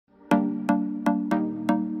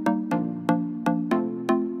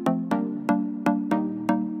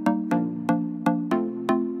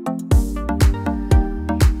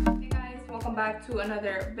back to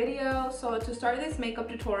another video. So to start this makeup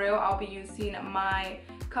tutorial, I'll be using my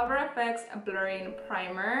Cover FX Blurring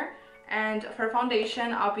Primer, and for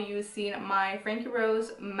foundation I'll be using my Frankie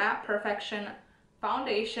Rose Matte Perfection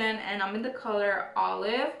foundation, and I'm in the color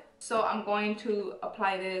Olive. So I'm going to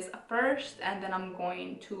apply this first and then I'm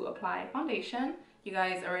going to apply foundation. You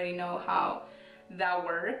guys already know how that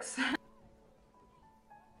works.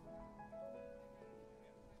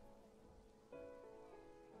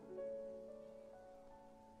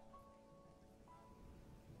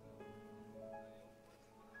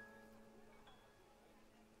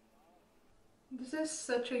 This is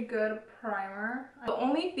such a good primer. The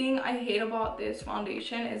only thing I hate about this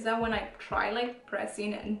foundation is that when I try like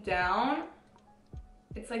pressing it down,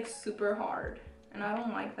 it's like super hard, and I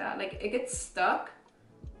don't like that. Like it gets stuck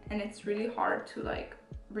and it's really hard to like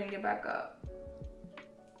bring it back up.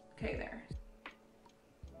 Okay, there.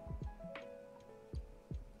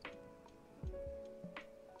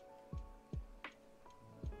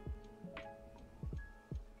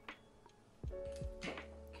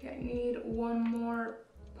 Okay, I need one more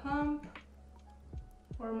pump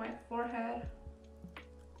for my forehead.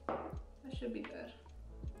 That should be good.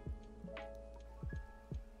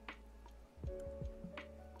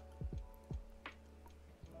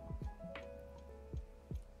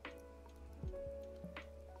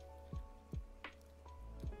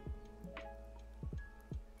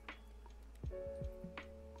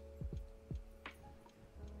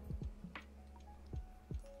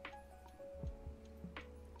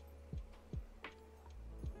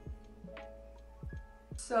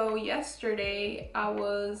 So yesterday I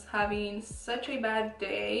was having such a bad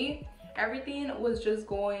day. Everything was just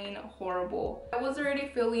going horrible. I was already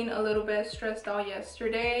feeling a little bit stressed out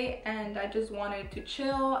yesterday, and I just wanted to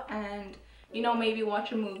chill and, you know, maybe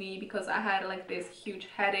watch a movie because I had like this huge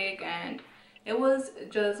headache and it was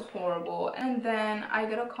just horrible. And then I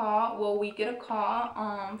get a call, well, we get a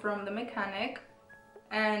call from the mechanic,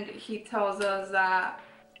 and he tells us that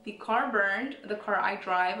the car burned, the car I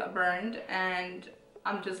drive burned, and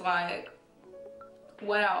I'm just like,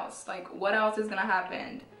 what else? Like, what else is gonna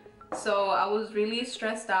happen? So I was really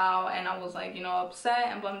stressed out, and I was like, you know, upset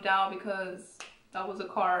and bummed out because that was a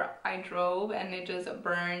car I drove and it just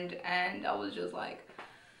burned, and I was just like,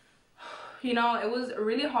 you know, it was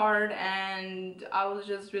really hard and I was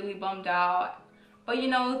just really bummed out. But you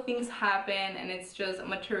know, things happen and it's just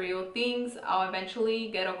material things. I'll eventually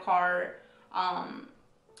get a car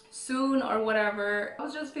soon or whatever. I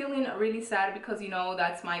was just feeling really sad because, you know,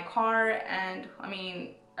 that's my car, and I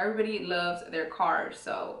mean, everybody loves their car.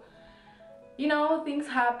 So, you know, things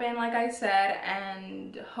happen like I said,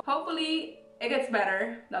 and hopefully it gets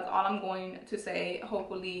better. That's all I'm going to say.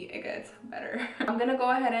 Hopefully it gets better. I'm gonna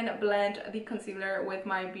go ahead and blend the concealer with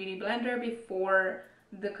my beauty blender before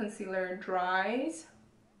the concealer dries,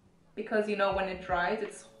 because you know, when it dries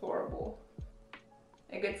it's horrible.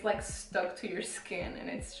 It gets like stuck to your skin and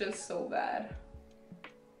it's just so bad.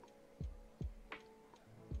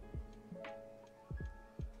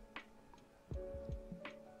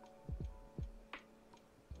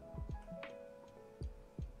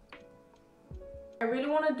 I really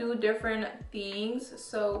want to do different things,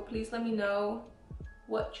 so please let me know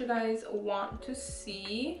what you guys want to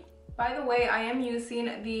see. By the way, I am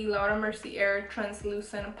using the Mercier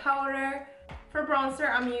translucent powder. For bronzer,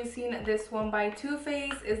 I'm using this one by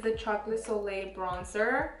TooFaced. It's the Chocolate Soleil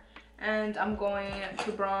bronzer, and I'm going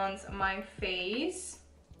to bronze my face.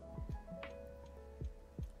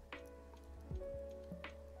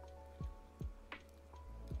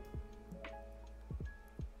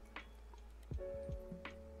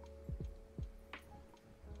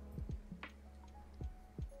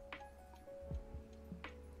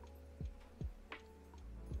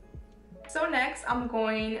 So next, I'm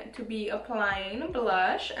going to be applying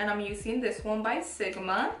blush, and I'm using this one by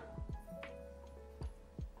Sigma.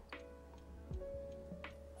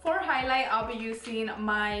 For highlight, I'll be using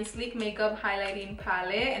my SleekMakeup highlighting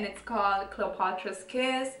palette, and it's called Cleopatra's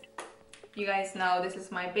Kiss. You guys know this is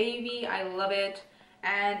my baby. I love it.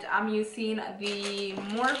 And I'm using the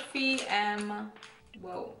Morphe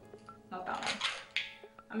whoa, not that one.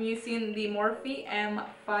 I'm using the Morphe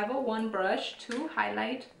M501 brush to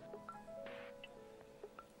highlight.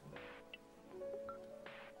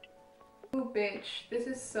 Ooh, bitch, this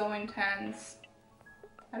is so intense.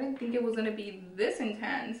 I didn't think it was gonna be this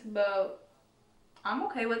intense, but I'm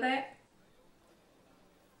okay with it.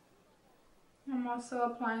 I'm also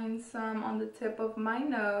applying some on the tip of my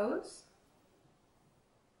nose.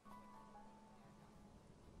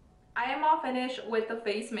 I am all finished with the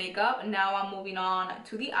face makeup. Now I'm moving on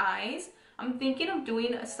to the eyes. I'm thinking of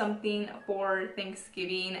doing something for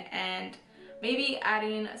Thanksgiving, and maybe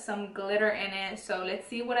adding some glitter in it. So let's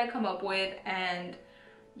see what I come up with, and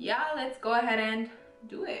yeah, let's go ahead and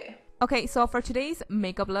do it. Okay, so for today's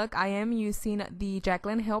makeup look, I am using the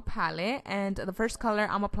Jaclyn Hill palette, and the first color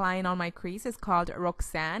I'm applying on my crease is called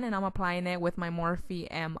Roxanne, and I'm applying it with my Morphe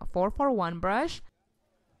M441 brush.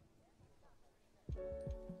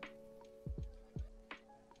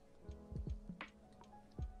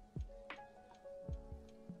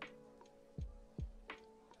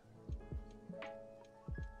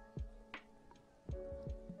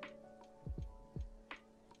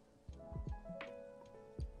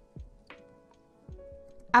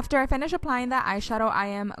 After I finish applying that eyeshadow, I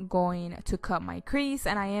am going to cut my crease,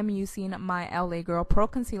 and I am using my LA Girl Pro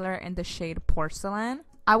Concealer in the shade Porcelain.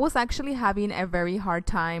 I was actually having a very hard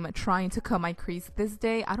time trying to cut my crease this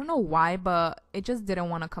day. I don't know why, but it just didn't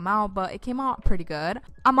want to come out, but it came out pretty good.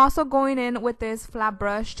 I'm also going in with this flat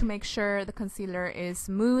brush to make sure the concealer is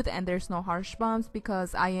smooth and there's no harsh bumps,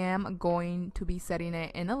 because I am going to be setting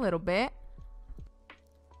it in a little bit.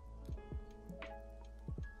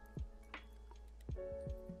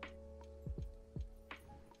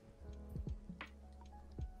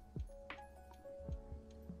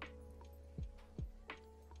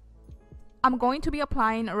 I'm going to be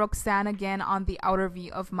applying Roxanne again on the outer V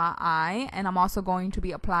of my eye, and I'm also going to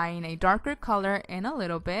be applying a darker color in a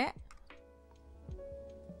little bit.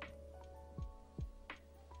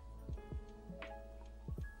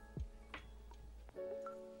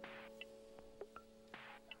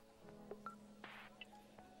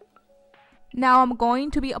 Now I'm going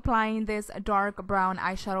to be applying this dark brown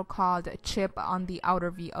eyeshadow called Chip on the outer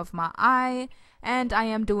V of my eye, and I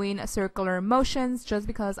am doing circular motions just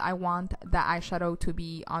because I want the eyeshadow to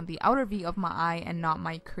be on the outer V of my eye and not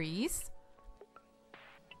my crease.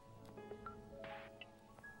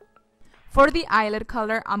 For the eyelid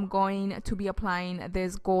color, I'm going to be applying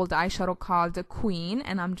this gold eyeshadow called Queen,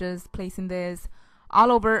 and I'm just placing this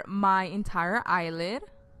all over my entire eyelid.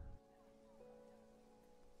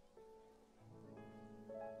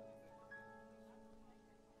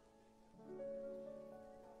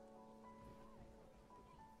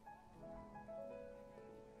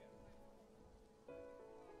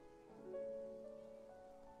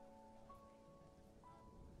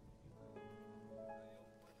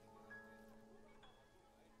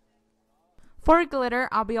 For glitter,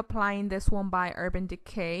 I'll be applying this one by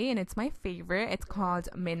Urbandecay, and it's my favorite. It's called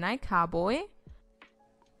Midnight Cowboy.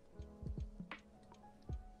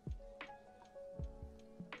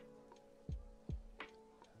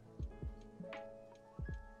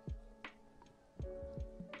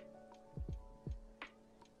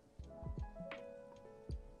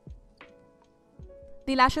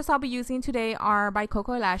 The lashes I'll be using today are by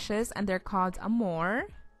Koko lashes, and they're called Amore.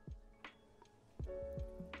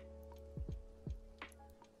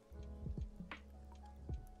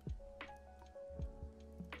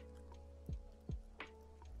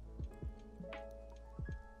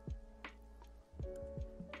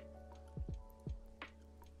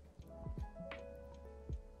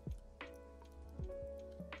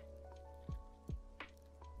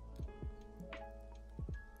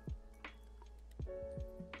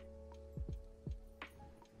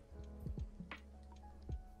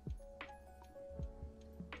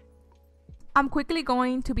 I'm quickly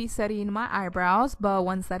going to be setting my eyebrows, but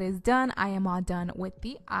once that is done, I am all done with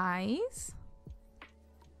the eyes.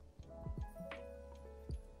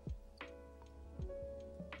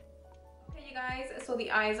 Okay, you guys, so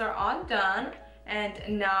the eyes are all done,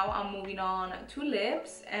 and now I'm moving on to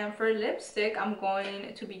lips. And for lipstick, I'm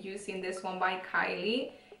going to be using this one by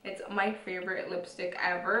Kylie. It's my favorite lipstick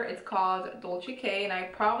ever. It's called Dolce, and I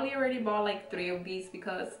probably already bought like 3 of these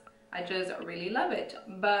because I just really love it.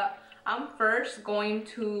 But I'm first going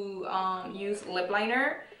to use lip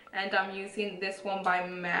liner, and I'm using this one by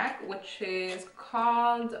MAC, which is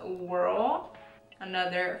called Whirl,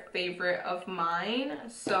 another favorite of mine.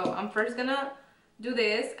 So I'm first gonna do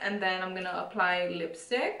this, and then I'm gonna apply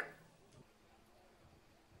lipstick.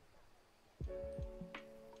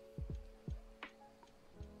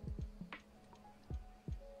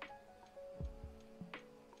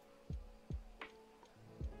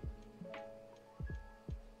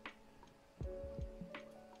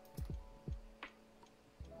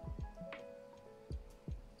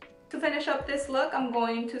 To finish up this look, I'm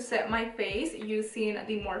going to set my face using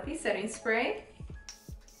the Morphe setting spray.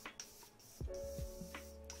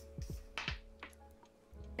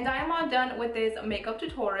 And I am all done with this makeup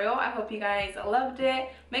tutorial. I hope you guys loved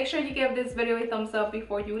it. Make sure you give this video a thumbs up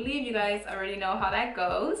before you leave. You guys already know how that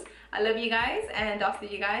goes. I love you guys, and I'll see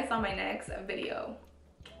you guys on my next video.